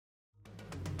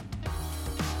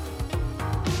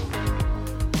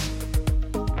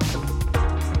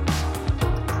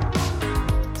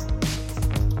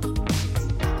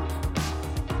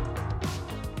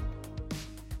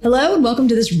Hello and welcome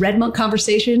to this RedMonk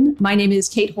conversation. My name is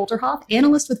Kate Holterhoff,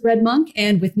 analyst with RedMonk,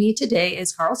 and with me today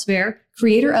is Carl Sverre,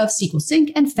 creator of SQL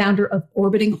Sync and founder of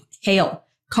Orbiting Hail.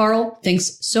 Carl,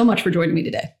 thanks so much for joining me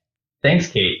today. Thanks,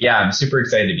 Kate. Yeah, I'm super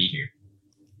excited to be here.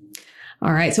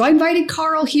 All right, so I invited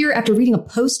Carl here after reading a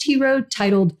post he wrote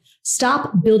titled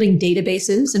Stop Building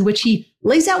Databases, in which he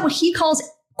lays out what he calls,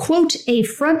 quote, a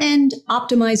front-end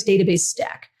optimized database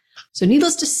stack. So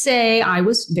needless to say, I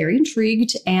was very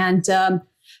intrigued.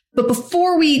 But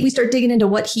before we start digging into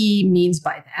what he means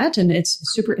by that, and it's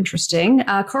super interesting,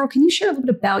 Carl, can you share a little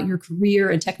bit about your career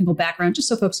and technical background, just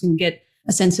so folks can get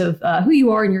a sense of who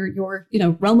you are and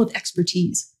your realm of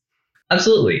expertise?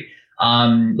 Absolutely.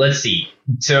 Let's see.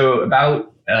 So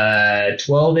about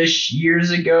 12-ish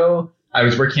years ago, I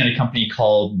was working at a company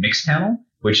called Mixpanel,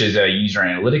 which is a user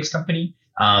analytics company.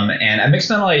 And at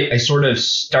Mixpanel, I sort of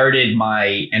started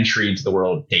my entry into the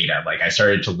world of data. Like I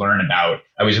started to learn about,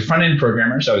 I was a front-end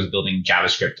programmer, so I was building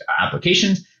JavaScript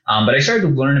applications. But I started to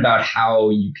learn about how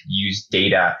you could use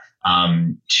data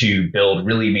to build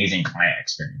really amazing client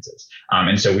experiences.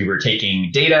 And so we were taking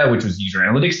data, which was user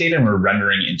analytics data, and we're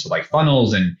rendering into like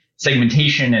funnels and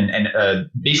segmentation and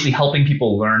basically helping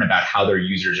people learn about how their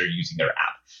users are using their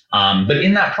app. But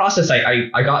in that process,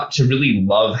 I got to really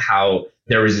love how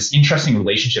there was this interesting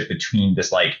relationship between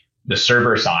this like the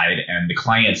server side and the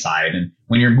client side. And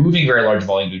when you're moving very large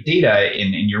volumes of data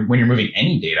when you're moving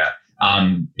any data,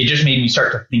 it just made me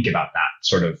start to think about that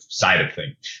sort of side of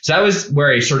thing. So that was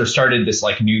where I sort of started this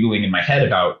like noodling in my head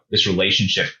about this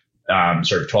relationship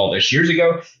sort of 12-ish years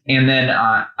ago. And then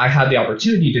I had the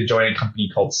opportunity to join a company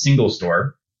called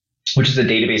SingleStore, which is a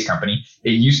database company.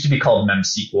 It used to be called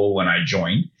MemSQL when I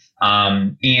joined.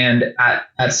 And at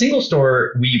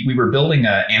SingleStore, we were building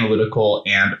an analytical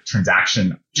and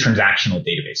transactional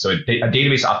database. So a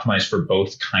database optimized for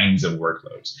both kinds of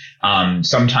workloads.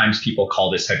 Sometimes people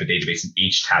call this type of database an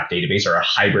HTAP database or a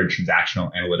hybrid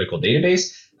transactional analytical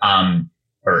database.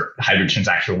 Or hybrid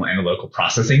transactional analytical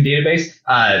processing database.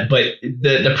 But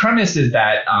the premise is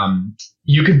that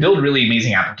you can build really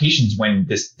amazing applications when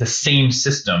the same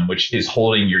system, which is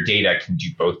holding your data, can do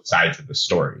both sides of the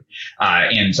story.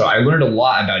 And so I learned a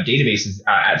lot about databases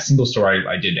at SingleStore.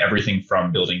 I did everything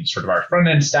from building sort of our front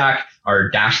end stack, our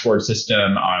dashboard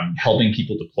system, helping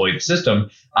people deploy the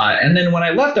system. And then when I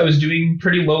left, I was doing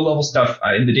pretty low level stuff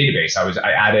in the database.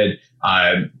 I added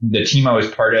the team I was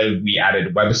part of, we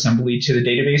added WebAssembly to the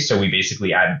database. So we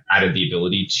basically added the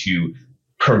ability to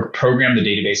program the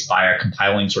database via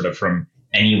compiling sort of from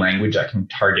any language that can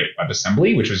target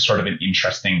WebAssembly, which was sort of an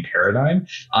interesting paradigm.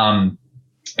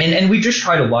 And we just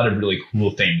tried a lot of really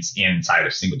cool things inside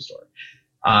of SingleStore.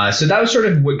 So that was sort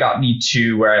of what got me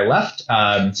to where I left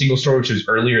SingleStore, which was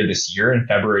earlier this year in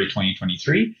February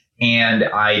 2023. And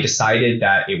I decided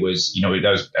that it was,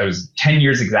 I was 10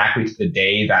 years exactly to the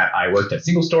day that I worked at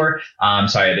SingleStore.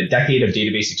 So I had a decade of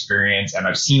database experience and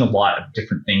I've seen a lot of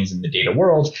different things in the data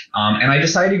world. And I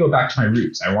decided to go back to my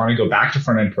roots. I want to go back to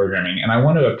front-end programming and I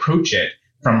want to approach it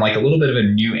from like a little bit of a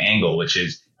new angle, which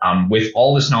is with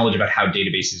all this knowledge about how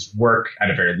databases work at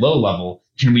a very low level,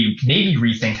 can we maybe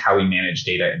rethink how we manage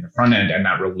data in the front end and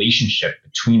that relationship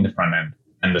between the front end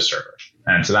and the server?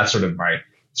 And so that's sort of my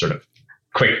sort of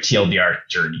quick TLDR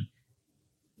journey.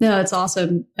 No, that's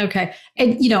awesome. Okay.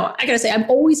 And, I got to say, I'm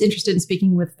always interested in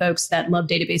speaking with folks that love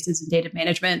databases and data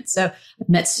management. So I've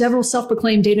met several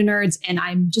self-proclaimed data nerds, and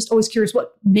I'm just always curious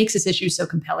what makes this issue so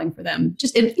compelling for them,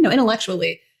 just,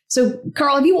 intellectually. So,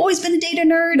 Carl, have you always been a data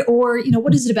nerd, or,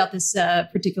 what is it about this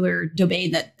particular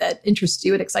domain that interests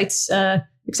you? It excites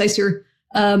your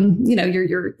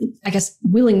your I guess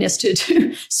willingness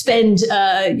to spend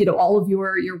all of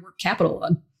your work capital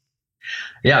on.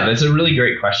 Yeah, that's a really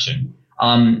great question.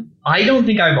 I don't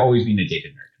think I've always been a data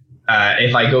nerd.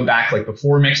 If I go back like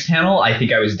before Mixpanel, I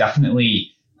think I was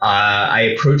definitely, I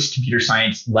approached computer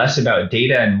science less about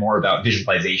data and more about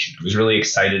visualization. I was really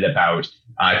excited about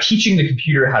teaching the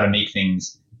computer how to make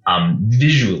things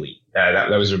visually.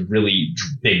 That was a really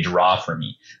big draw for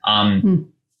me.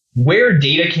 Where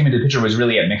data came into the picture was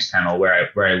really at Mixpanel, where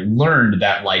I learned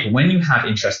that like when you have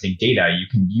interesting data, you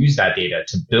can use that data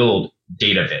to build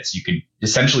data bits. You could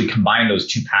essentially combine those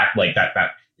two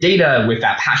that data with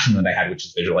that passion that I had, which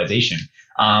is visualization.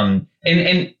 And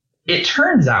it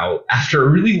turns out after a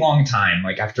really long time,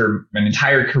 like after an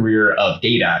entire career of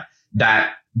data,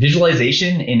 that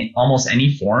visualization in almost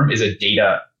any form is a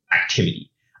data activity.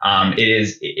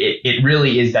 It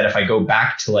really is that if I go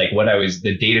back to like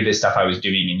the data viz stuff I was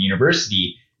doing in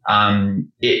university,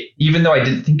 even though I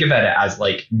didn't think of it as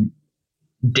like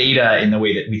data in the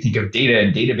way that we think of data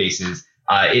and databases,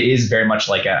 it is very much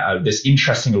like this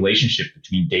interesting relationship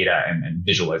between data and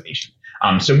visualization.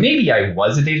 So maybe I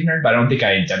was a data nerd, but I don't think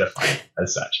I identified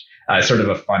as such. Sort of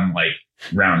a fun, like,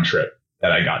 round trip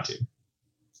that I got to.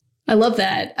 I love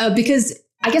that because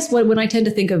I guess when I tend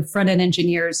to think of front-end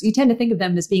engineers, you tend to think of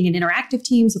them as being in interactive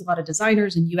teams with a lot of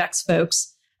designers and UX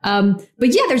folks. But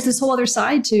yeah, there's this whole other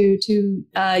side to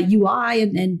UI,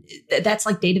 and that's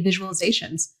like data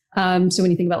visualizations. So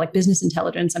when you think about like business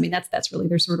intelligence, I mean, that's really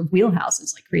their sort of wheelhouse.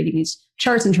 It's like creating these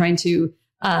charts and trying to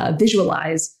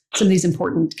visualize some of these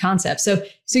important concepts. So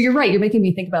you're right. You're making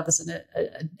me think about this in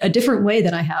a different way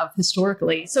than I have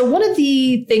historically. So one of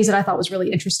the things that I thought was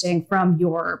really interesting from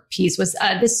your piece was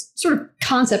this sort of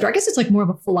concept, or I guess it's like more of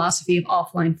a philosophy of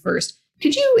offline first.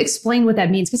 Could you explain what that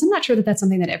means? Because I'm not sure that that's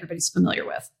something that everybody's familiar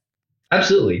with.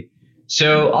 Absolutely.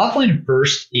 So offline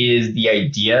first is the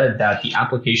idea that the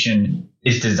application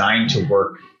is designed to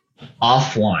work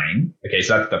offline. Okay,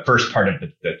 so that's the first part of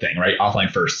the thing, right?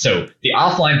 Offline first. So the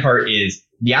offline part is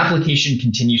the application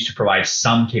continues to provide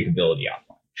some capability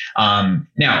offline.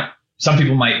 Now, some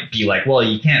people might be like, well,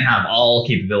 you can't have all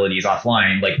capabilities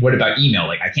offline. Like, what about email?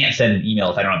 Like, I can't send an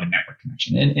email if I don't have a network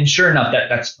connection. And sure enough,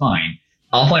 that's fine.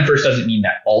 Offline first doesn't mean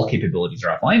that all capabilities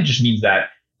are offline. It just means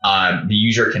that the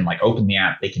user can like open the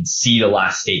app. They can see the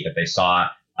last state that they saw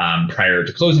prior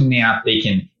to closing the app. They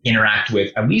can interact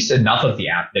with at least enough of the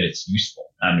app that it's useful.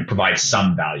 It provides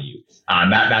some value.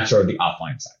 That's sort of the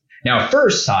offline side. Now,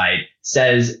 first side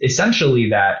says essentially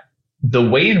that the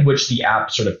way in which the app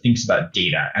sort of thinks about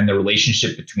data and the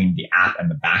relationship between the app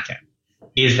and the backend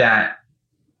is that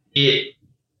it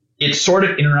sort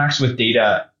of interacts with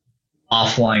data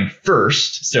offline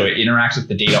first. So it interacts with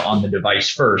the data on the device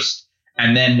first,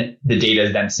 and then the data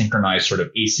is then synchronized sort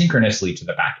of asynchronously to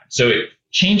the backend. So it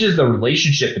changes the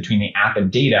relationship between the app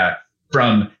and data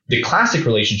from the classic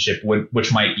relationship,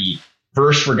 which might be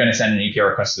first, we're going to send an API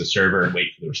request to the server and wait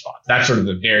for the response. That's sort of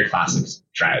the very classic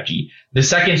strategy. The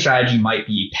second strategy might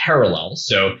be parallel.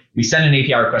 So we send an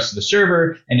API request to the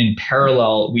server, and in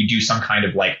parallel, we do some kind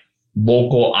of like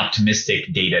local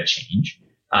optimistic data change.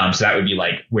 So that would be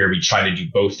like where we try to do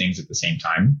both things at the same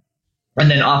time. And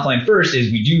then offline first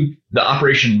is we do the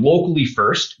operation locally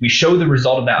first. We show the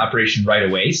result of that operation right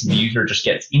away, so the user just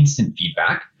gets instant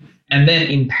feedback. And then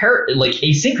like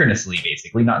asynchronously,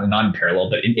 basically, not in parallel,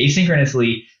 but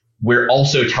asynchronously, we're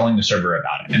also telling the server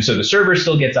about it. And so the server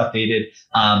still gets updated,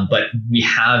 but we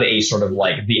have a sort of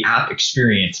like the app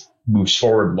experience moves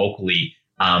forward locally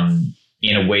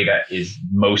in a way that is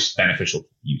most beneficial to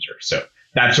the user. So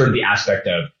that's sort of the aspect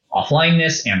of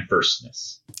offlineness and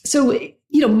firstness. So,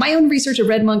 my own research at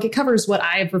RedMonk, it covers what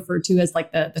I've referred to as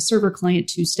like the server client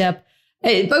two-step,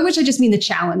 by which I just mean the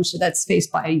challenge that's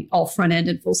faced by all front-end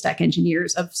and full-stack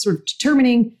engineers of sort of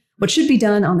determining what should be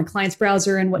done on the client's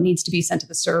browser and what needs to be sent to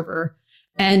the server.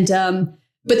 And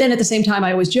but then at the same time,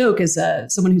 I always joke as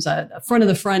someone who's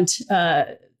a front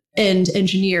end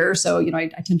engineer. So, I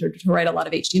tend to write a lot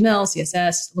of HTML,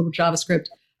 CSS, a little JavaScript.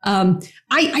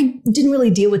 I didn't really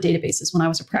deal with databases when I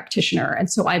was a practitioner. And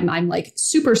so I'm like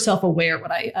super self-aware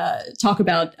when I talk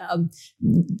about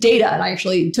data. And I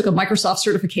actually took a Microsoft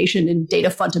certification in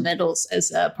data fundamentals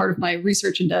as part of my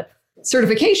research into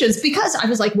certifications, because I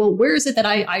was like, well, where is it that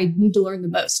I need to learn the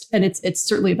most? And it's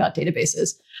certainly about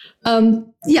databases.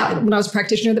 When I was a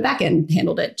practitioner, the backend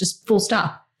handled it, just full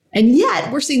stop. And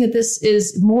yet we're seeing that this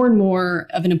is more and more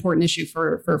of an important issue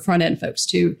for front-end folks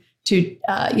to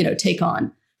take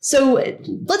on. So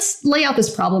let's lay out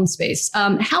this problem space.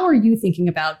 How are you thinking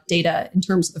about data in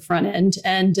terms of the front end,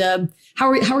 and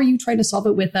how are you trying to solve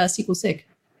it with SQL Sig?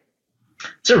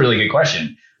 It's a really good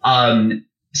question.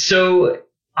 So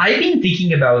I've been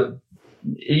thinking about,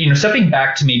 stepping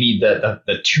back to maybe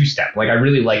the two-step. Like, I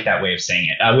really like that way of saying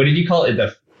it. What did you call it?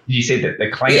 Did you say that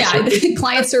the client? Yeah, the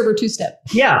client server two-step.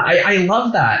 Yeah, I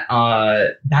love that.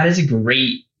 That is a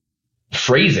great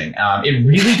phrasing. It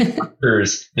really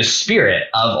captures the spirit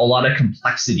of a lot of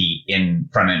complexity in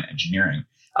front-end engineering.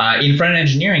 In front-end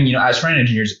engineering, as front-end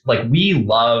engineers, like, we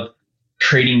love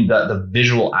creating the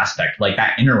visual aspect, like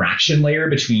that interaction layer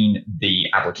between the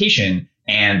application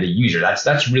and the user.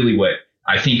 That's really what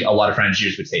I think a lot of front-end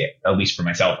engineers would say, at least for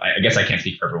myself. I guess I can't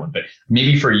speak for everyone, but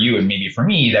maybe for you and maybe for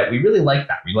me, that we really like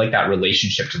that. We like that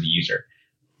relationship to the user.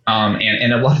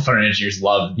 And a lot of front-end engineers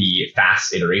love the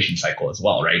fast iteration cycle as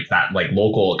well, right? That like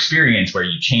local experience where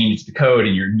you change the code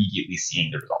and you're immediately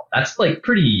seeing the result. That's like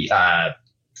pretty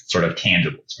sort of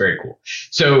tangible. It's very cool.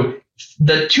 So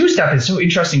the two-step is so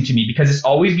interesting to me because it's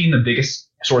always been the biggest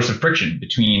source of friction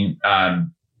between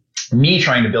me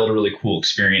trying to build a really cool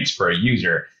experience for a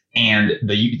user and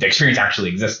the experience actually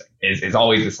existing. Is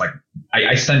always this, like,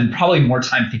 I spend probably more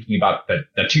time thinking about the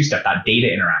two-step, that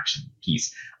data interaction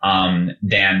piece,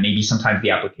 than maybe sometimes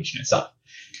the application itself.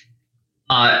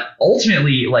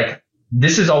 Ultimately, like,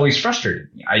 this is always frustrating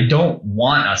me. I don't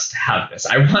want us to have this.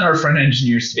 I want our front end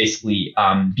engineers to basically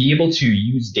be able to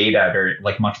use data very,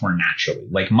 like, much more naturally,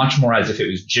 like much more as if it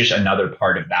was just another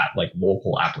part of that, like,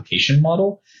 local application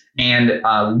model, and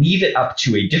leave it up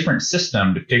to a different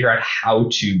system to figure out how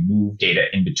to move data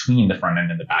in between the front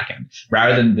end and the back end,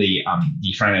 rather than the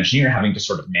front end engineer having to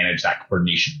sort of manage that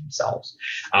coordination themselves.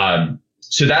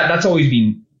 So that's always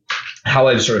been how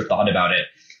I've sort of thought about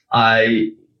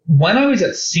it. When I was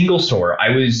at Single Store, I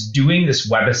was doing this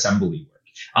WebAssembly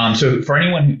work. So for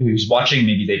anyone who's watching,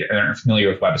 maybe they aren't familiar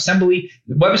with WebAssembly.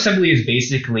 WebAssembly is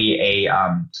basically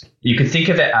you could think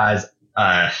of it as,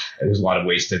 there's a lot of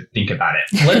ways to think about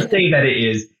it. Let's say that it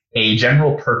is a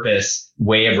general purpose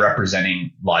way of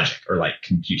representing logic or like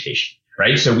computation.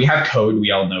 Right? So we have code.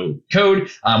 We all know code.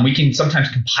 We can sometimes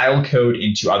compile code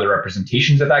into other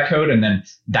representations of that code, and then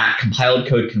that compiled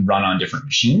code can run on different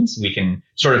machines. We can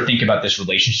sort of think about this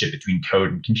relationship between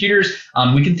code and computers.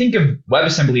 We can think of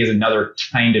WebAssembly as another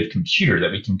kind of computer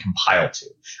that we can compile to.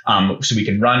 So we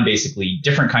can run basically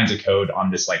different kinds of code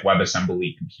on this like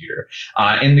WebAssembly computer.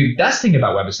 And the best thing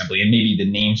about WebAssembly, and maybe the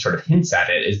name sort of hints at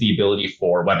it, is the ability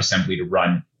for WebAssembly to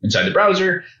run inside the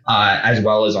browser, as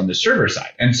well as on the server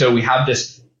side. And so we have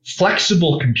this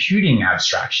flexible computing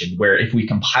abstraction where if we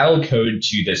compile code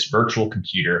to this virtual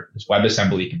computer, this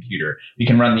WebAssembly computer, we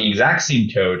can run the exact same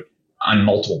code on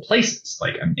multiple places,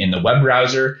 like in the web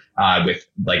browser, with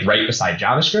like right beside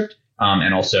JavaScript,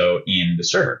 and also in the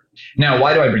server. Now,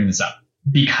 why do I bring this up?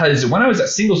 Because when I was at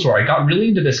Single Store, I got really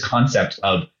into this concept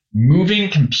of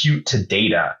moving compute to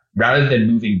data rather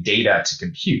than moving data to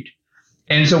compute.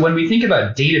 And so when we think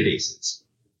about databases,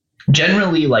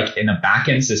 generally, like in a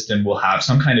backend system, we'll have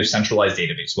some kind of centralized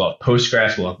database. We'll have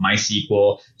Postgres, we'll have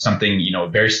MySQL, something, a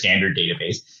very standard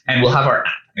database, and we'll have our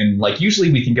app. And like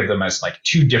usually we think of them as like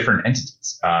two different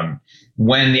entities.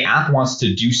 When the app wants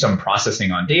to do some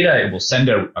processing on data, it will send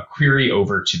a query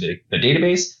over to the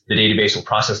database. The database will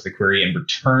process the query and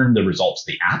return the results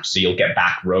to the app. So you'll get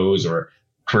back rows or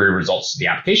query results to the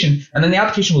application, and then the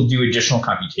application will do additional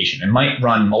computation. It might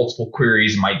run multiple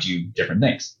queries, might do different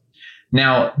things.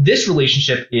 Now, this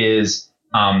relationship is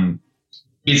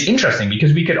interesting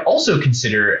because we could also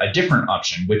consider a different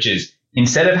option, which is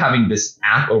instead of having this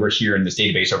app over here and this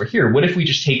database over here, what if we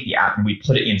just take the app and we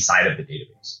put it inside of the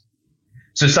database?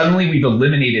 So suddenly we've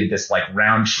eliminated this like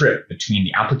round trip between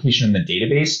the application and the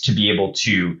database to be able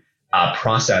to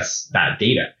process that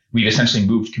data. We've essentially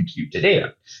moved compute to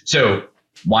data. So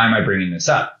why am I bringing this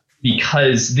up?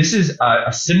 Because this is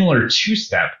a similar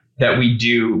two-step that we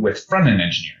do with front-end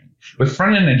engineering. With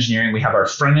front-end engineering, we have our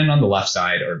front-end on the left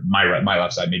side, or my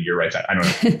left side, maybe your right side. I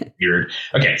don't know. Weird.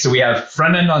 Okay, so we have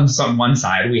front-end on one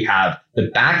side. We have the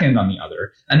back-end on the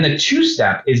other. And the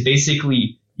two-step is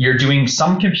basically you're doing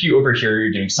some compute over here.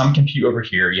 You're doing some compute over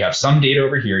here. You have some data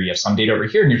over here. You have some data over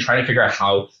here. And you're trying to figure out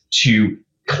how to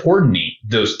coordinate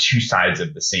those two sides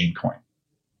of the same coin.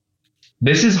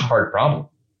 This is a hard problem,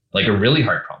 like a really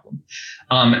hard problem.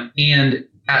 And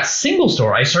at Single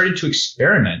Store, I started to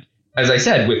experiment, as I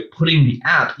said, with putting the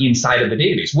app inside of the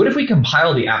database. What if we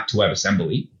compile the app to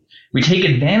WebAssembly? We take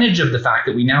advantage of the fact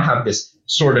that we now have this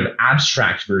sort of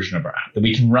abstract version of our app that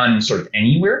we can run sort of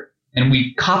anywhere, and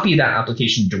we copy that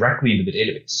application directly into the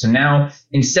database. So now,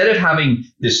 instead of having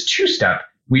this two-step,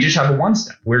 we just have a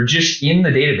one-step. We're just in the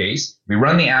database. We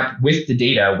run the app with the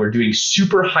data. We're doing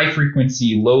super high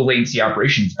frequency, low latency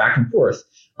operations back and forth.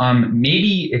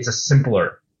 Maybe it's a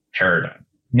simpler paradigm.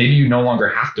 Maybe you no longer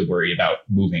have to worry about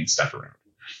moving stuff around.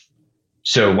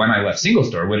 So when I left Single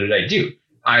Store, what did I do?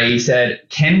 I said,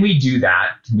 can we do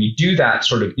that? Can we do that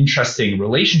sort of interesting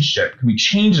relationship? Can we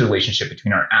change the relationship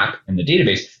between our app and the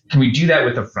database? Can we do that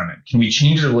with the front end? Can we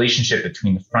change the relationship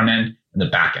between the front end and the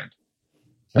back end?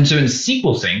 And so in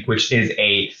SQL Sync, which is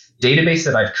a database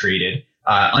that I've created,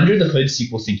 under the hood,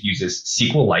 SQL Sync uses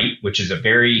SQLite, which is a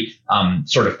very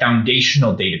sort of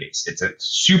foundational database. It's a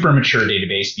super mature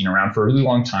database, been around for a really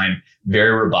long time,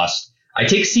 very robust. I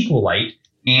take SQLite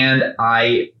and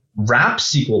I wrap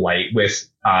SQLite with,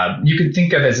 you can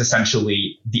think of as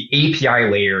essentially the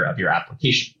API layer of your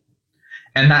application.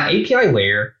 And that API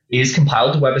layer is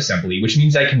compiled to WebAssembly, which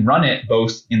means I can run it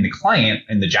both in the client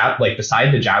and like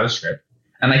beside the JavaScript.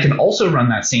 And I can also run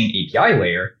that same API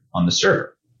layer on the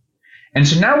server. And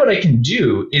so now what I can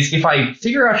do is if I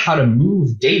figure out how to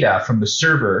move data from the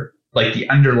server, like the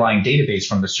underlying database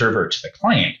from the server to the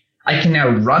client, I can now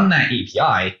run that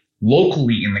API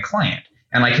locally in the client.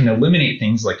 And I can eliminate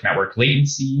things like network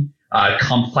latency,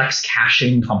 complex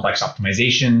caching, complex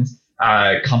optimizations,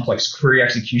 complex query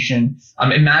execution.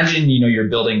 Imagine, you're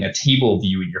building a table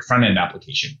view in your front end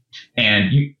application,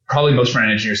 and probably most front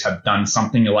end engineers have done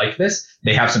something like this.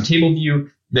 They have some table view,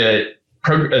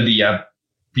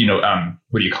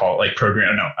 what do you call it? Like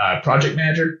project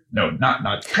manager? No,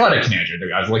 not product manager.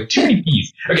 I was like, too many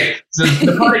P's. Okay. So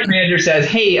the product manager says,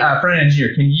 hey, front end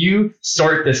engineer, can you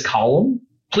sort this column,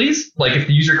 please? Like if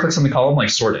the user clicks on the column, like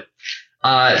sort it.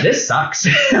 This sucks.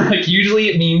 Like usually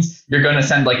it means you're going to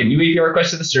send like a new API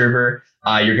request to the server.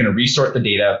 You're going to resort the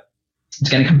data. It's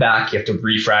going to come back. You have to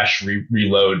refresh,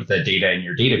 reload the data in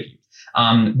your data view.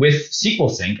 With SQL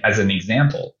Sync as an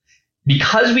example,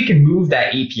 because we can move that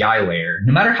API layer,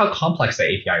 no matter how complex that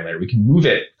API layer, we can move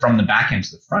it from the back end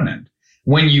to the front end.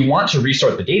 When you want to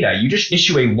resort the data, you just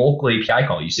issue a local API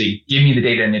call. You say, give me the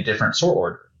data in a different sort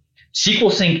order.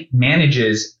 SQL Sync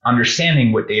manages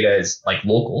understanding what data is like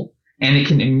local, and it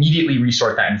can immediately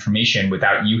resort that information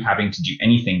without you having to do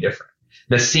anything different.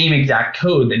 The same exact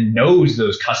code that knows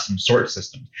those custom sort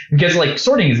systems. Because like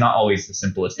sorting is not always the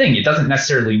simplest thing. It doesn't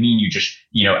necessarily mean you just,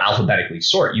 alphabetically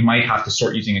sort. You might have to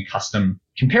sort using a custom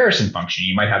comparison function.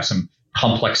 You might have some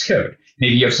complex code.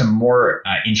 Maybe you have some more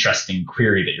interesting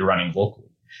query that you're running locally.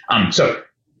 So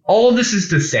all of this is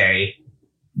to say,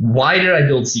 why did I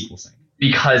build SQL Sync?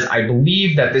 Because I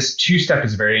believe that this two-step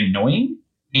is very annoying,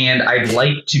 and I'd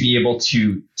like to be able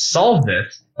to solve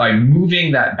this by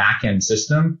moving that back-end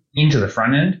system into the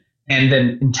front end and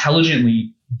then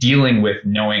intelligently dealing with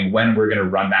knowing when we're going to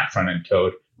run that front-end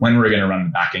code, when we're going to run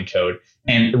the back-end code,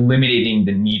 and eliminating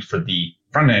the need for the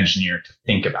front-end engineer to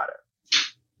think about it.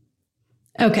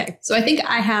 Okay, so I think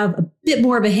I have a bit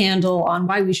more of a handle on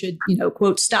why we should,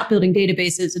 quote, stop building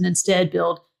databases and instead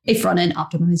build a front-end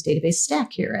optimized database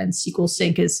stack here. And SQL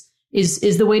Sync is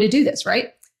the way to do this, right?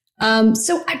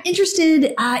 So I'm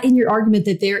interested in your argument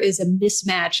that there is a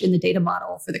mismatch in the data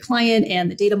model for the client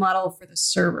and the data model for the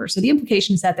server. So the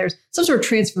implication is that there's some sort of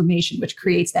transformation which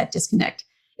creates that disconnect.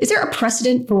 Is there a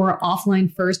precedent for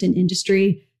offline first in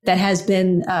industry that has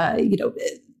been,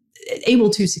 able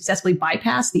to successfully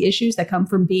bypass the issues that come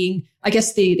from being, I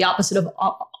guess the opposite of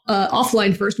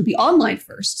offline first would be online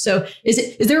first. So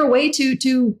is there a way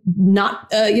to not,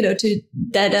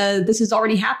 this is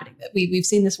already happening, that we've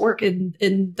seen this work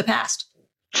in the past?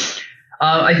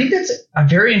 I think that's a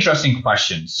very interesting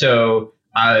question. So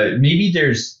maybe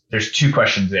there's two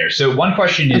questions there. So one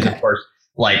question is, of course,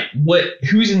 like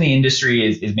who's in the industry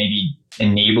is maybe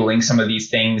enabling some of these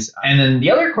things. And then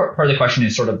the other part of the question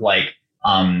is sort of like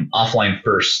offline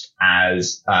first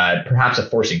as perhaps a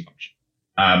forcing function.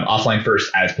 Offline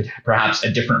first as perhaps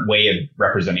a different way of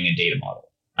representing a data model,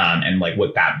 and like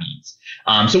what that means.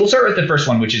 So we'll start with the first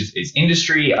one, which is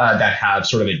industry that have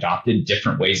sort of adopted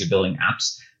different ways of building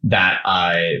apps that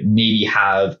maybe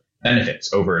have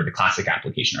benefits over the classic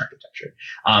application architecture.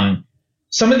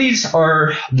 Some of these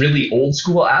are really old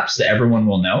school apps that everyone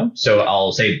will know. So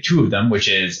I'll say two of them, which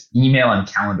is email and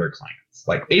calendar clients.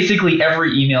 Like basically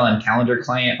every email and calendar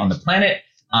client on the planet.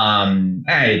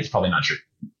 It's probably not true.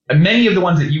 Many of the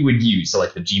ones that you would use, so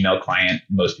like the Gmail client,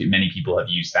 many people have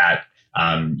used that.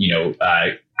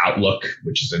 Outlook,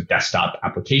 which is a desktop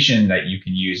application that you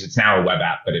can use. It's now a web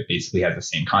app, but it basically has the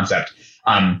same concept.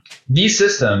 These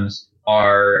systems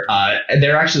are,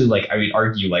 they're actually like, I would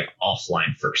argue, like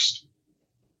offline first.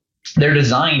 They're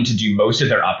designed to do most of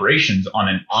their operations on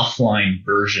an offline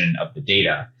version of the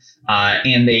data.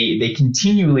 And they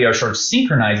continually are sort of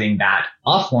synchronizing that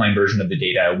offline version of the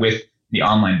data with the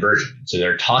online version. So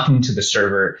they're talking to the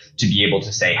server to be able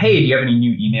to say, hey, do you have any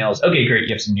new emails? Okay, great.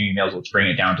 You have some new emails. Let's bring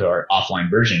it down to our offline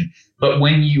version. But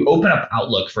when you open up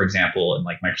Outlook, for example, in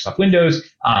like Microsoft Windows,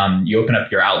 you open up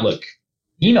your Outlook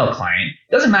email client.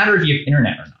 It doesn't matter if you have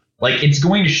internet or not. Like it's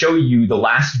going to show you the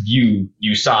last view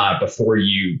you saw before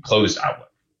you closed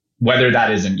Outlook, whether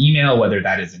that is an email, whether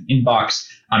that is an inbox,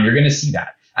 you're going to see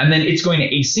that. And then it's going to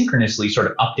asynchronously sort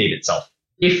of update itself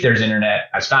if there's internet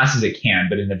as fast as it can,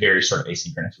 but in a very sort of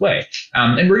asynchronous way.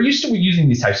 And we're used to using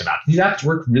these types of apps. These apps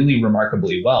work really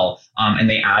remarkably well, and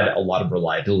they add a lot of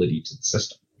reliability to the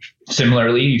system.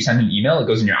 Similarly, you send an email, it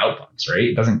goes in your outbox, right?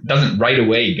 It doesn't right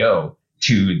away go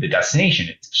to the destination.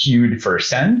 It's queued for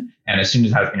send, and as soon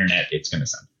as it has internet, it's going to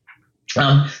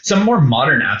send. Some more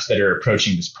modern apps that are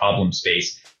approaching this problem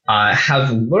space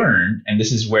have learned, and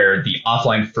this is where the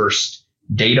offline first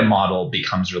data model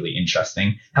becomes really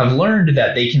interesting, have learned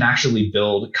that they can actually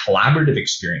build collaborative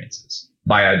experiences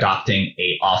by adopting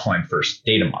a offline first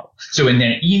data model. So in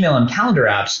their email and calendar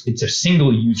apps, it's a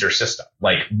single user system,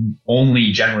 like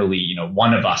only generally,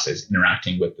 one of us is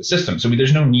interacting with the system. So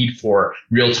there's no need for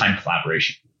real-time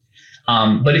collaboration.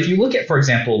 But if you look at, for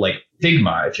example, like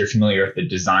Figma, if you're familiar with the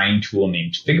design tool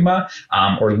named Figma,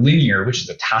 or Linear, which is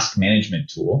a task management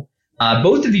tool.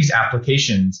 Both of these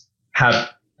applications have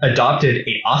adopted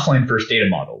a offline first data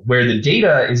model where the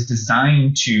data is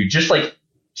designed to the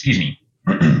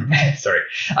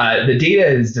data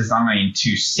is designed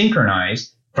to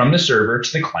synchronize from the server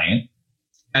to the client.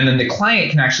 And then the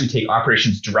client can actually take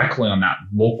operations directly on that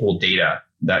local data,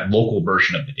 that local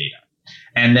version of the data.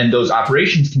 And then those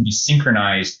operations can be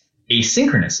synchronized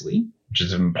asynchronously, which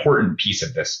is an important piece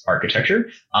of this architecture,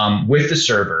 with the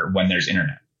server when there's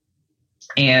internet.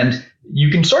 And you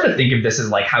can sort of think of this as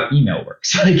like how email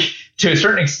works. Like to a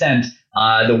certain extent,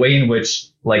 the way in which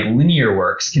like Linear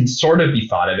works can sort of be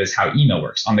thought of as how email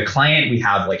works. On the client, we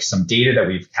have like some data that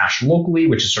we've cached locally,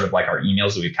 which is sort of like our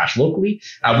emails that we've cached locally.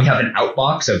 We have an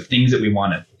outbox of things that we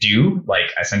want to do, like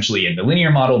essentially in the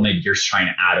Linear model, maybe you're trying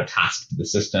to add a task to the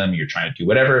system, you're trying to do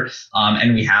whatever.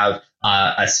 And we have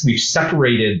we've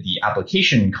separated the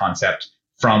application concept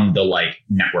from the like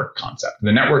network concept.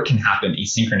 The network can happen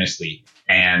asynchronously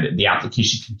and the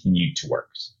application continued to work.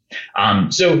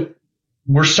 So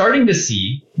we're starting to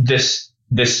see this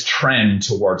trend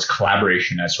towards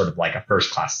collaboration as sort of like a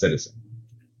first-class citizen.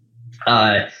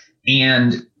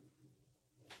 And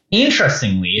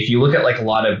interestingly, if you look at like a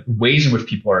lot of ways in which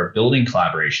people are building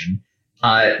collaboration,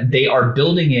 they are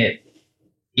building it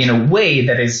in a way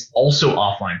that is also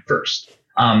offline first.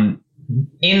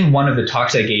 In one of the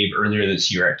talks I gave earlier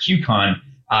this year at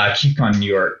QCon New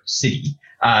York City,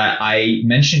 I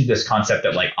mentioned this concept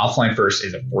that like offline first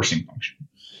is a forcing function.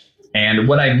 And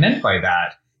what I meant by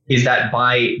that is that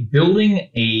by building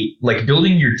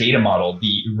your data model,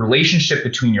 the relationship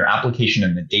between your application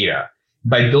and the data,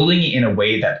 by building it in a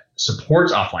way that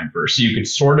supports offline first, so you could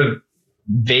sort of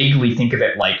vaguely think of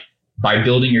it like by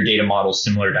building your data model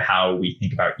similar to how we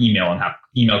think about email and how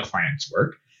email clients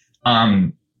work.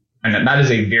 And that is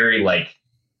a very like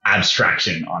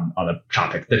abstraction on the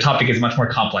topic. The topic is much more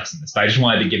complex than this, but I just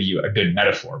wanted to give you a good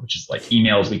metaphor, which is like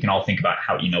emails. We can all think about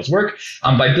how emails work.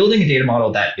 By building a data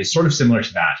model that is sort of similar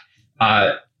to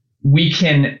that, we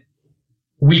can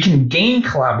gain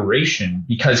collaboration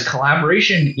because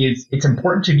collaboration it's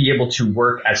important to be able to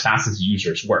work as fast as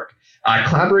users work.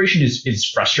 Collaboration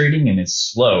is frustrating and is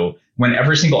slow when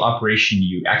every single operation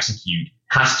you execute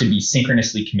has to be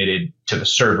synchronously committed to the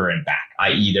server and back,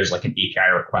 i.e. there's like an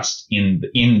API request in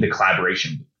the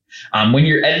collaboration loop. When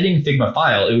you're editing a Figma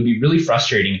file, it would be really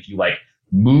frustrating if you like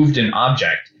moved an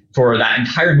object for that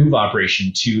entire move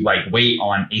operation to like wait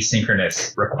on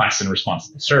asynchronous requests in response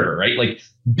to the server, right? Like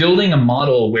building a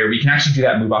model where we can actually do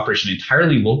that move operation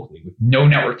entirely locally with no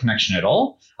network connection at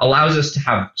all allows us to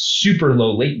have super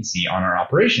low latency on our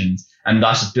operations and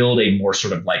thus build a more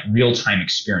sort of like real-time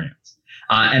experience.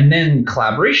 And then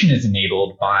collaboration is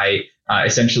enabled by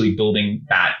essentially building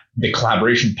the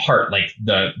collaboration part, like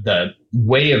the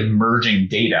way of merging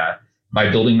data. By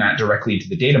building that directly into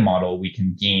the data model, we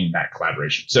can gain that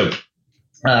collaboration. So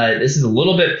this is a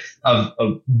little bit of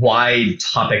a wide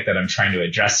topic that I'm trying to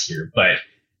address here. But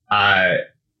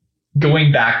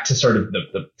going back to sort of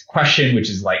the question, which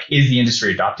is like, is the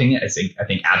industry adopting it? I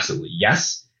think absolutely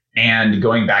yes. And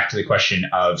going back to the question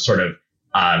of sort of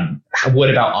what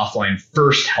about offline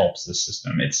first helps the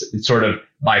system? It's sort of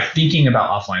by thinking about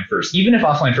offline first, even if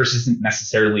offline first isn't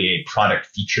necessarily a product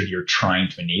feature you're trying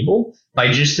to enable,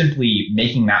 by just simply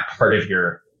making that part of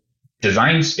your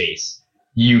design space,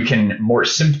 you can more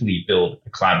simply build a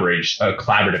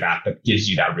collaborative app that gives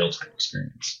you that real-time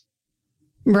experience.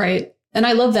 Right. And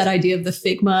I love that idea of the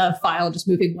Figma file just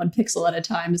moving one pixel at a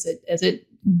time as it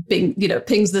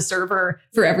pings the server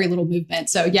for every little movement.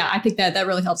 So yeah, I think that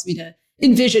really helps me to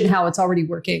envision how it's already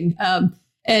working.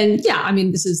 And yeah, I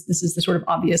mean, this is the sort of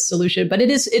obvious solution, but it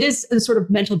is a sort of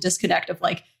mental disconnect of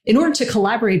like, in order to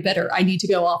collaborate better, I need to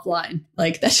go offline.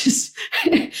 Like that's just,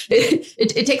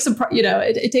 it takes some,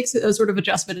 it takes a sort of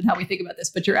adjustment in how we think about this,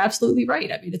 but you're absolutely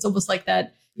right. I mean, it's almost like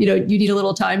that, you need a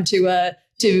little time to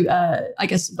I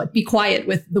guess, be quiet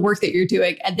with the work that you're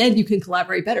doing. And then you can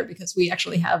collaborate better because we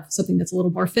actually have something that's a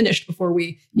little more finished before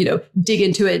we, dig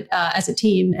into it as a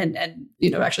team and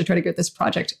actually try to get this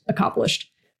project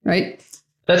accomplished. Right.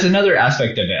 That's another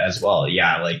aspect of it as well.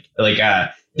 Yeah.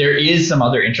 There is some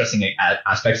other interesting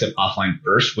aspects of offline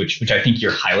first, which I think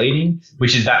you're highlighting,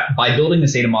 which is that by building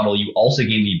this data model, you also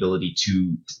gain the ability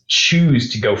to choose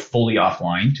to go fully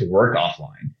offline, to work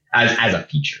offline as a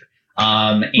feature.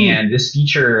 And this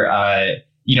feature,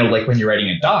 like when you're writing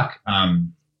a doc,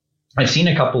 I've seen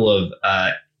a couple of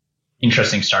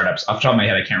interesting startups. Off the top of my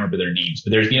head, I can't remember their names,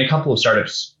 but there's been a couple of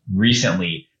startups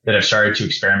recently that have started to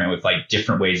experiment with like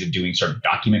different ways of doing sort of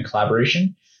document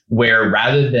collaboration, where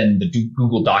rather than the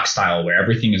Google Doc style where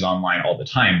everything is online all the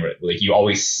time, where like you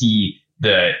always see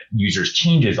the user's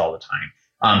changes all the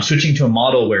time, switching to a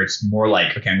model where it's more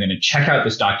like, okay, I'm going to check out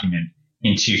this document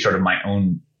into sort of my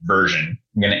own version.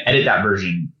 I'm going to edit that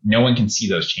version. No one can see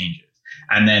those changes.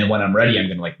 And then when I'm ready, I'm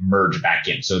going to like merge back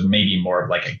in. So maybe more of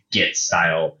like a Git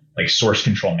style, like source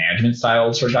control management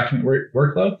style sort of document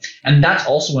workflow. And that's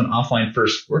also an offline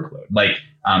first workload. Like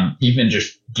even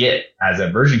just Git as a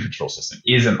version control system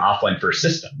is an offline first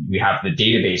system. We have the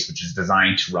database, which is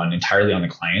designed to run entirely on the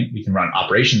client. We can run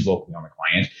operations locally on the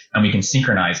client, and we can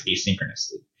synchronize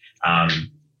asynchronously.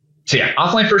 So yeah,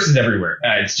 offline first is everywhere.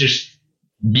 It's just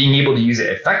being able to use it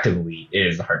effectively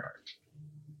is the hard part.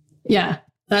 Yeah.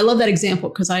 I love that example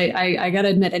because I got to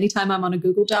admit, anytime I'm on a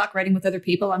Google Doc writing with other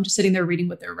people, I'm just sitting there reading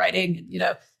what they're writing. And, you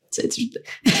know, it's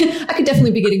I could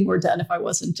definitely be getting more done if I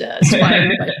wasn't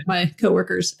spying on my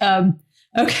coworkers.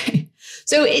 Okay.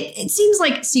 So it seems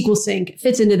like SQL Sync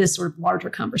fits into this sort of larger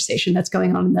conversation that's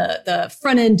going on in the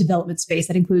front end development space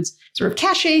that includes sort of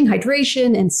caching,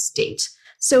 hydration, and state.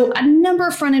 So a number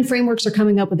of front-end frameworks are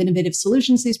coming up with innovative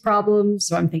solutions to these problems.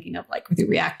 So I'm thinking of like the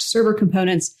React server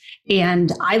components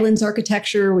and Islands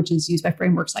architecture, which is used by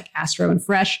frameworks like Astro and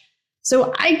Fresh.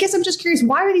 So I guess I'm just curious,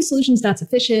 why are these solutions not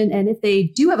sufficient? And if they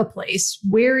do have a place,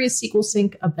 where is SQL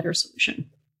Sync a better solution?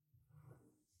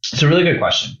 It's a really good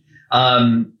question.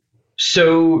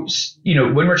 So, you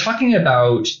know, when we're talking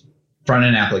about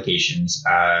front-end applications,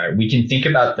 we can think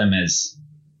about them as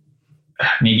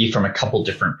maybe from a couple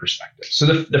different perspectives. So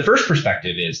the first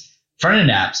perspective is front-end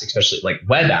apps, especially like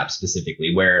web apps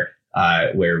specifically, where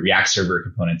React server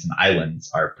components and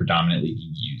islands are predominantly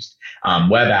being used.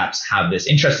 Web apps have this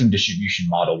interesting distribution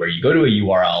model where you go to a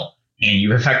URL and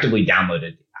you've effectively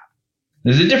downloaded the app.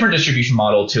 There's a different distribution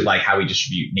model to like how we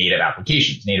distribute native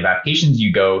applications. Native applications,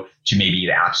 you go to maybe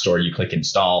the App Store, you click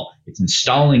install, it's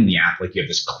installing the app. Like you have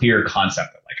this clear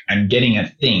concept of like, I'm getting a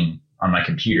thing on my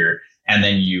computer. And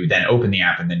then you then open the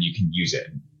app and then you can use it.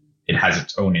 It has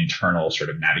its own internal sort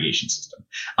of navigation system.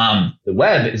 The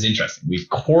web is interesting. We've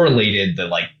correlated the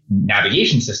like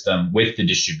navigation system with the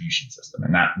distribution system.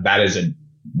 And that is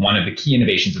one of the key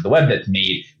innovations of the web that's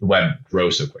made the web grow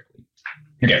so quickly.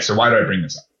 Okay, so why do I bring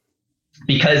this up?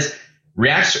 Because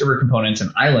React server components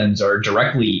and islands are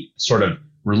directly sort of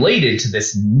related to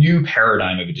this new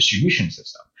paradigm of a distribution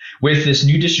system. With this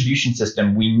new distribution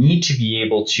system, we need to be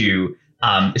able to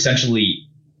essentially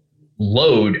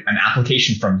load an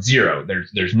application from zero.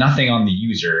 There's nothing on the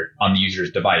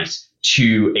user's device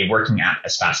to a working app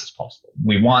as fast as possible.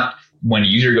 We want, when a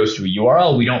user goes to a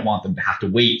URL, we don't want them to have to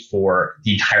wait for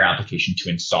the entire application to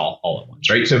install all at once,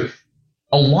 right? So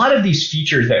a lot of these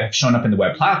features that have shown up in the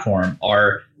web platform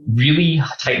are really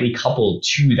tightly coupled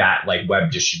to that like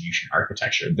web distribution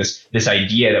architecture. This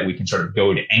idea that we can sort of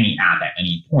go to any app at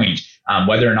any point,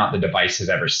 whether or not the device has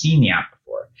ever seen the app before.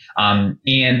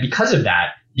 And because of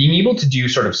that, being able to do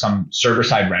sort of some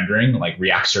server-side rendering, like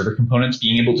React server components,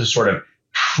 being able to sort of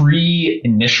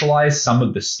pre-initialize some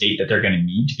of the state that they're going to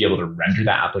need to be able to render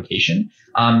that application,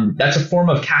 that's a form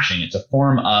of caching. It's a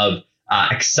form of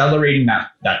accelerating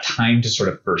that time to sort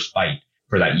of first byte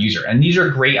for that user. And these are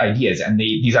great ideas. And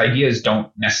these ideas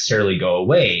don't necessarily go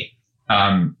away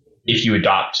if you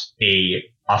adopt a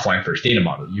offline first data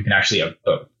model. You can actually have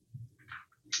both.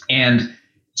 And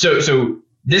so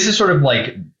this is sort of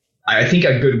like, I think,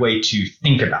 a good way to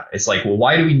think about it. It's like, well,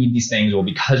 why do we need these things? Well,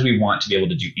 because we want to be able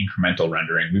to do incremental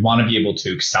rendering. We want to be able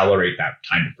to accelerate that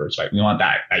time to first byte. We want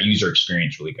that user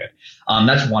experience really good.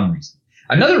 That's one reason.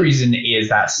 Another reason is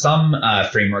that some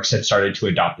frameworks have started to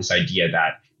adopt this idea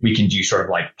that we can do sort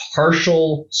of like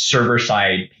partial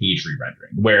server-side page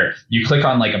re-rendering, where you click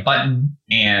on like a button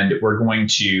and we're going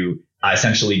to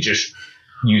essentially just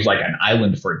use like an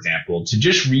island, for example, to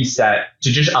just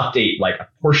update like a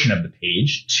portion of the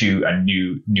page to a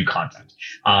new content.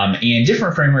 And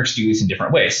different frameworks do this in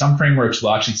different ways. Some frameworks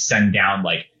will actually send down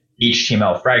like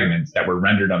HTML fragments that were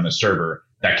rendered on the server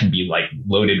that can be like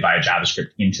loaded via JavaScript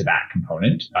into that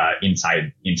component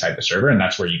inside the server, and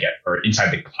that's where you get, or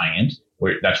inside the client,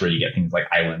 that's where you get things like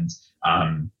islands,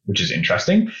 which is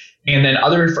interesting. And then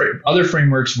other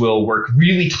frameworks will work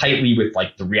really tightly with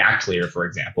like the React layer, for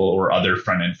example, or other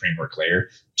front end framework layer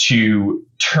to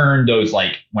turn those,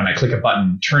 like when I click a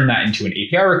button, turn that into an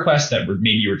API request that would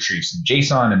maybe retrieve some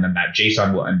JSON, and then that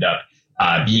JSON will end up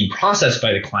being processed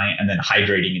by the client and then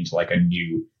hydrating into like a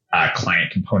new client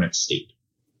component state.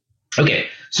 Okay,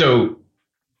 so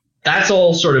that's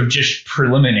all sort of just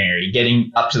preliminary,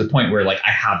 getting up to the point where like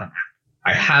I have an app.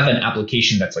 I have an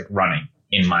application that's like running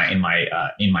in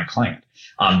my client.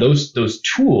 Those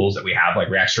tools that we have, like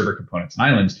React server components and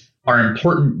islands, are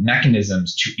important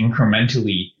mechanisms to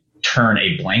incrementally turn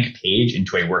a blank page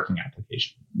into a working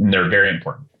application. And they're very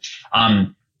important.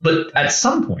 But at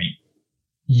some point,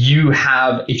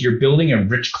 if you're building a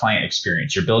rich client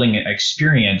experience, you're building an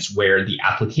experience where the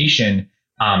application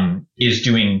is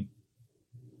doing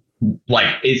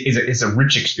is a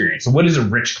rich experience. So what is a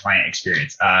rich client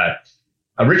experience?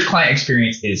 A rich client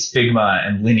experience is Figma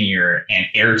and Linear and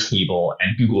Airtable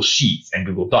and Google Sheets and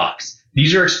Google Docs.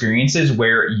 These are experiences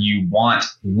where you want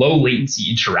low latency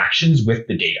interactions with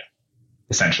the data,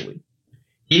 essentially.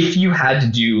 If you had to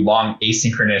do long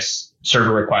asynchronous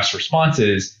server request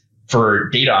responses for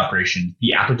data operations,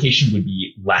 the application would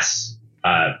be less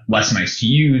nice to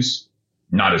use,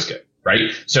 not as good,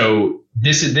 right? So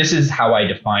this is how I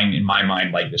define in my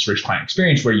mind like this rich client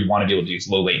experience where you want to be able to do these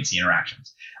low latency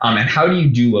interactions. And how do you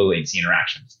do low latency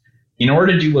interactions? In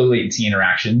order to do low latency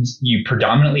interactions, you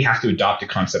predominantly have to adopt a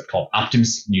concept called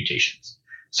optimistic mutations.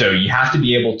 So you have to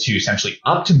be able to essentially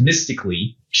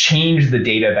optimistically change the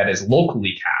data that is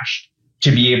locally cached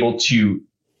to be able to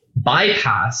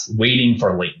bypass waiting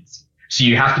for latency. So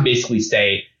you have to basically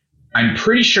say, I'm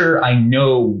pretty sure I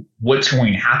know what's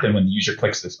going to happen when the user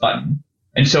clicks this button.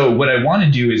 And so what I want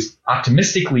to do is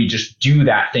optimistically just do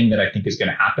that thing that I think is going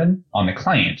to happen on the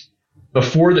client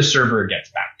before the server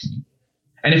gets back to me.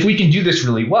 And if we can do this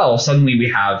really well, suddenly we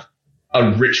have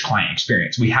a rich client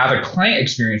experience. We have a client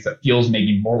experience that feels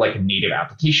maybe more like a native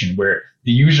application where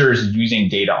the user is using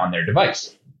data on their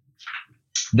device.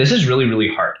 This is really,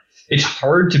 really hard. It's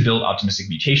hard to build optimistic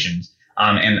mutations.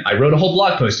 And I wrote a whole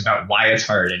blog post about why it's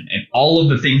hard and all of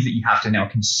the things that you have to now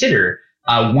consider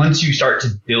once you start to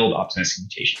build optimistic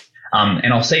mutations.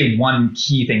 And I'll say one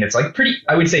key thing that's pretty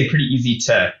easy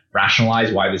to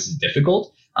rationalize why this is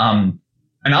difficult.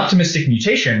 An optimistic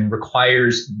mutation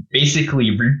requires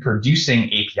basically reproducing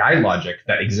API logic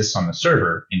that exists on the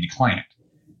server in the client.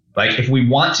 Like if we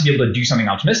want to be able to do something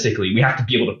optimistically, we have to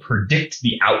be able to predict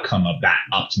the outcome of that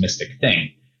optimistic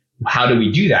thing. How do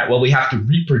we do that? Well, we have to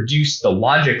reproduce the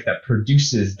logic that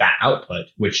produces that output,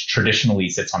 which traditionally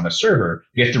sits on the server.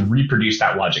 We have to reproduce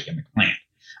that logic in the client.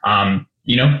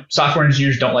 Software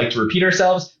engineers don't like to repeat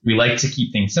ourselves. We like to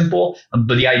keep things simple.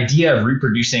 But the idea of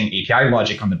reproducing API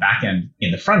logic on the back end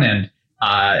in the front end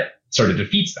sort of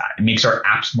defeats that. It makes our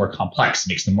apps more complex,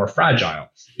 makes them more fragile.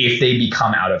 If they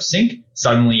become out of sync,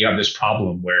 suddenly you have this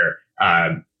problem where,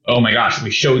 oh my gosh,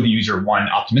 we show the user one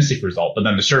optimistic result, but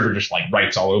then the server just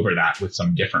writes all over that with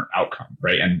some different outcome,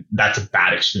 right? And that's a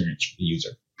bad experience for the user.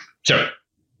 So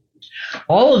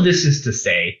all of this is to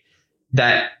say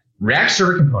that React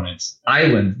Server Components,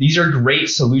 islands, these are great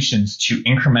solutions to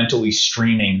incrementally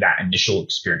streaming that initial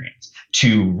experience,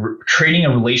 to creating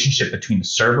a relationship between the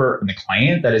server and the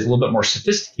client that is a little bit more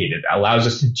sophisticated, that allows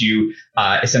us to do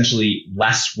essentially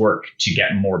less work to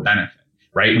get more benefit,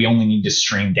 right? We only need to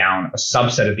stream down a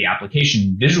subset of the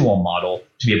application visual model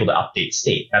to be able to update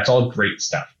state. That's all great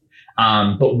stuff.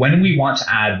 But when we want to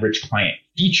add rich client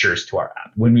features to our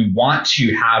app, when we want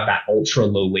to have that ultra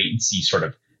low latency sort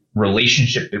of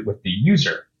relationship with the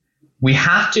user, we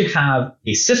have to have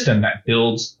a system that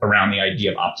builds around the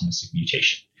idea of optimistic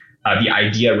mutation, the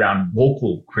idea around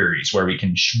local queries where we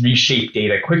can reshape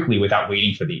data quickly without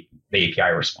waiting for the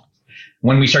API response.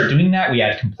 When we start doing that, we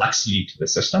add complexity to the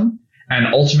system, and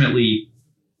ultimately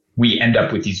we end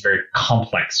up with these very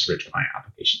complex rich client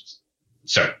applications.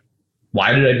 So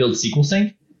why did I build SQL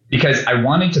Sync? Because I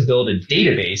wanted to build a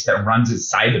database that runs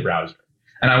inside the browser.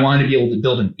 And I wanted to be able to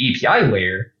build an API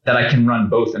layer that I can run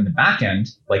both in the backend,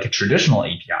 like a traditional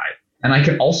API. And I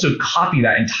can also copy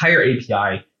that entire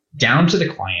API down to the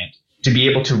client to be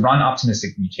able to run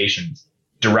optimistic mutations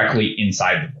directly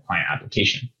inside the client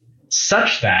application,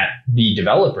 such that the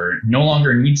developer no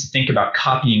longer needs to think about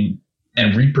copying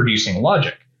and reproducing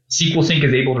logic. SQL Sync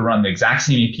is able to run the exact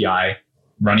same API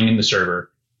running in the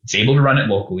server. It's able to run it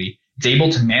locally. It's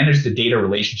able to manage the data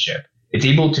relationship. It's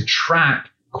able to track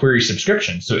query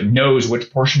subscription, so it knows which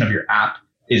portion of your app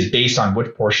is based on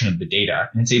which portion of the data.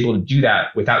 And it's able to do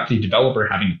that without the developer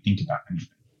having to think about anything.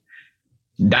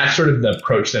 That's sort of the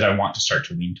approach that I want to start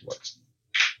to lean towards.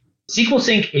 SQL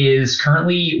Sync is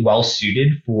currently well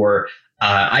suited for,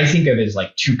 I think of it as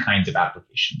two kinds of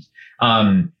applications.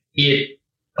 It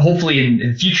hopefully in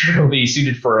the future it'll be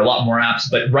suited for a lot more apps,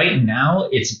 but right now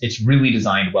it's really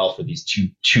designed well for these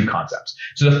two concepts.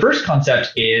 So the first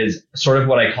concept is sort of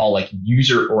what I call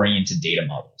user-oriented data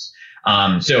models.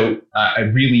 So a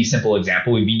really simple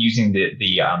example, we've been using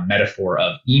the metaphor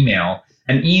of email,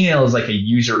 and email is like a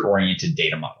user-oriented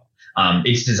data model.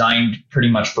 It's designed pretty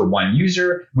much for one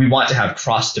user. We want to have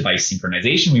cross-device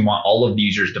synchronization. We want all of the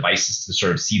users' devices to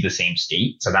sort of see the same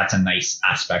state. So that's a nice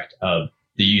aspect of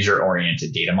the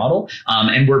user-oriented data model.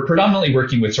 And we're predominantly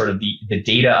working with sort of the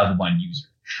data of one user.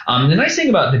 The nice thing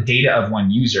about the data of one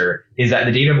user is that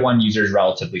the data of one user is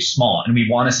relatively small, and we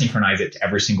want to synchronize it to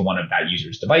every single one of that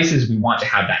user's devices. We want to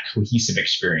have that cohesive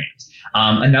experience.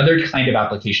 Another kind of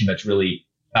application that's really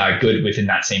good within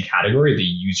that same category, the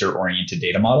user-oriented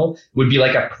data model, would be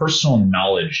like a personal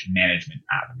knowledge management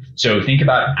app. So think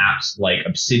about apps like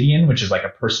Obsidian, which is like a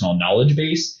personal knowledge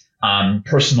base.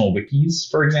 Personal wikis,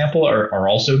 for example, are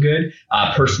also good.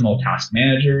 Personal task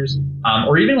managers,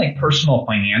 or even like personal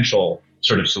financial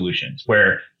sort of solutions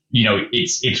where,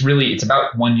 it's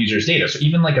about one user's data. So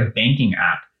even like a banking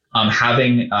app,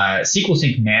 having SQL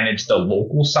Sync manage the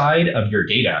local side of your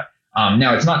data.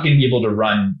 Now it's not going to be able to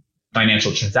run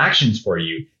financial transactions for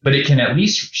you, but it can at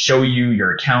least show you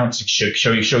your accounts,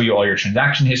 show you all your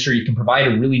transaction history. You can provide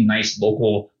a really nice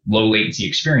local low latency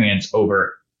experience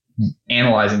over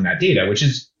analyzing that data, which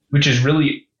is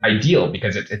really ideal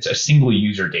because it's a single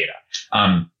user data.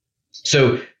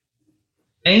 So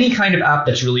any kind of app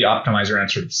that's really optimized around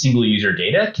sort of single user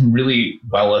data can really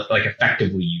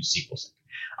effectively use SQL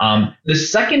Sync. The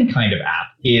second kind of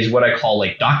app is what I call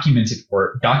like document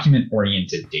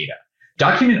oriented data.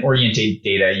 Document oriented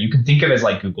data you can think of as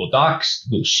like Google Docs,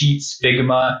 Google Sheets,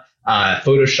 Figma,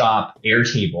 Photoshop,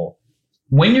 Airtable.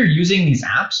 When you're using these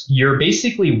apps, you're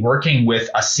basically working with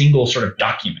a single sort of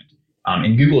document.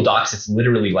 In Google Docs, it's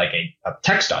literally like a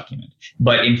text document.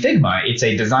 But in Figma, it's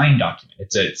a design document.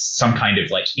 It's some kind of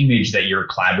like image that you're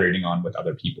collaborating on with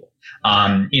other people.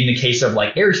 In the case of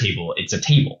like Airtable, it's a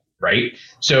table, right?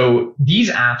 So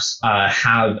these apps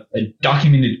have a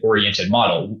documented oriented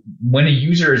model. When a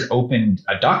user has opened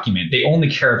a document, they only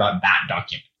care about that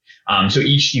document. So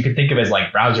you can think of it as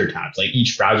like browser tabs. Like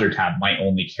each browser tab might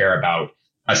only care about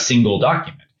a single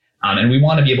document. And we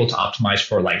want to be able to optimize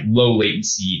for like low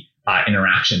latency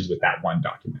interactions with that one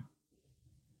document.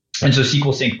 And so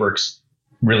SQL Sync works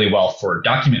really well for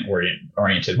document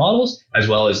oriented models as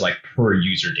well as like per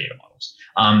user data models.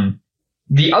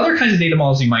 The other kinds of data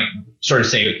models you might sort of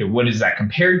say, okay, what is that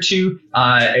compared to?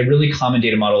 A really common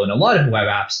data model in a lot of web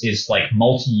apps is like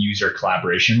multi-user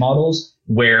collaboration models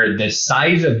where the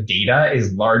size of data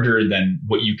is larger than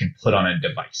what you can put on a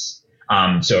device.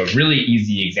 So a really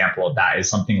easy example of that is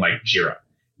something like Jira.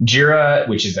 Jira,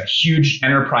 which is a huge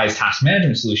enterprise task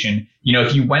management solution,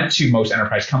 if you went to most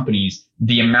enterprise companies,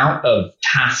 the amount of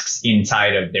tasks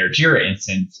inside of their Jira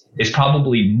instance is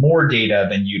probably more data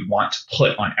than you'd want to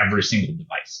put on every single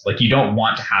device. Like you don't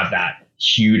want to have that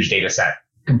huge data set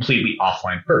completely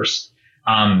offline first.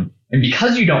 And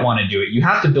because you don't want to do it, you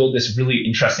have to build this really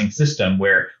interesting system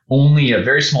where only a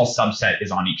very small subset is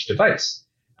on each device.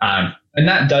 And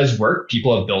that does work.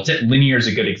 People have built it. Linear is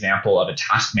a good example of a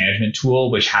task management tool,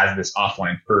 which has this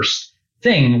offline first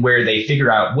thing where they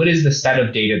figure out what is the set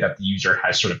of data that the user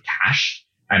has sort of cached,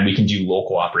 and we can do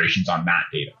local operations on that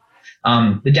data.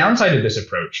 The downside of this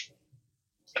approach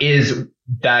is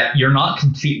that you're not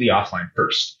completely offline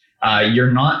first.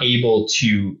 You're not able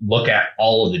to look at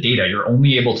all of the data. You're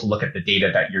only able to look at the data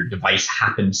that your device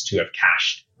happens to have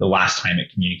cached the last time it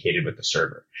communicated with the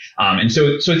server. And so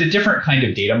it's a different kind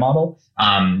of data model,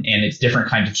 and it's different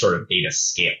kinds of sort of data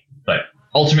scale. But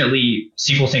ultimately,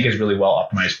 SQL Sync is really well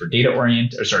optimized for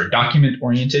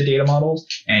document-oriented data models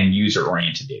and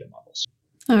user-oriented data models.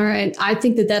 All right. I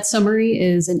think that summary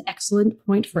is an excellent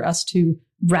point for us to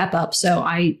wrap up. So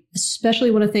I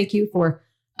especially want to thank you for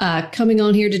coming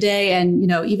on here today, and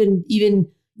even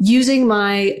using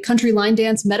my country line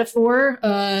dance metaphor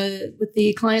with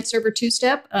the client server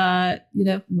two-step,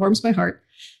 warms my heart.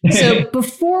 So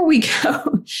before we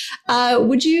go,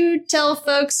 would you tell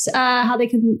folks how they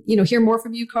can hear more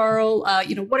from you, Carl?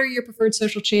 What are your preferred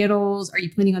social channels? Are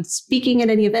you planning on speaking at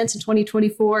any events in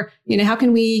 2024? How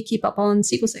can we keep up on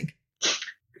SQL Sync?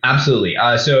 Absolutely.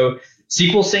 So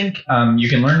SQL Sync, you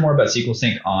can learn more about SQL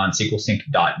Sync on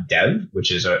sqlsync.dev,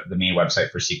 which is the main website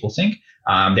for SQL Sync.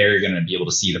 There you're going to be able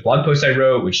to see the blog post I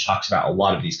wrote, which talks about a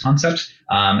lot of these concepts.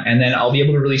 And then I'll be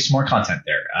able to release more content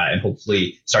there and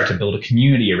hopefully start to build a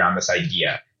community around this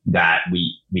idea that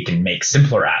we can make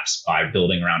simpler apps by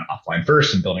building around offline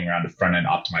first and building around a front-end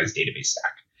optimized database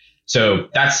stack. So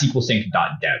that's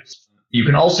sqlsync.dev. You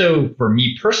can also, for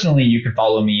me personally, you can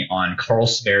follow me on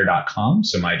carlsverre.com.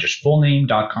 So my just full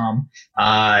name.com.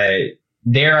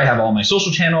 There I have all my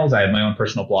social channels. I have my own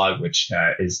personal blog, which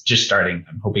is just starting.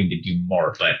 I'm hoping to do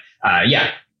more, but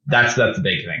that's the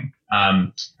big thing.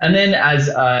 And then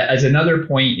as another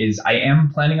point is I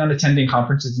am planning on attending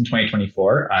conferences in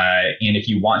 2024. And if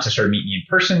you want to sort of meet me in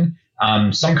person,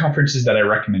 some conferences that I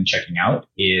recommend checking out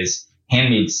is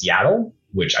Handmade Seattle,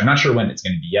 which I'm not sure when it's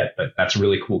going to be yet, but that's a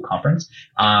really cool conference.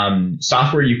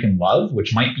 Software You Can Love,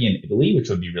 which might be in Italy, which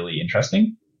would be really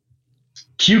interesting.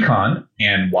 QCon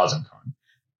and WasmCon.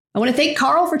 I want to thank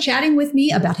Carl for chatting with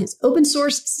me about his open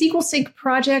source SQL Sync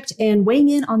project and weighing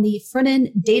in on the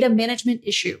front-end data management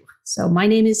issue. So my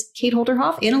name is Kate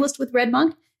Holderhoff, analyst with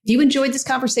RedMonk. If you enjoyed this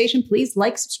conversation, please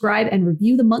like, subscribe, and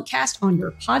review the Monkcast on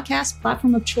your podcast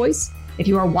platform of choice. If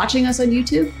you are watching us on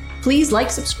YouTube, please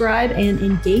like, subscribe, and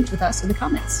engage with us in the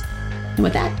comments. And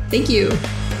with that, thank you.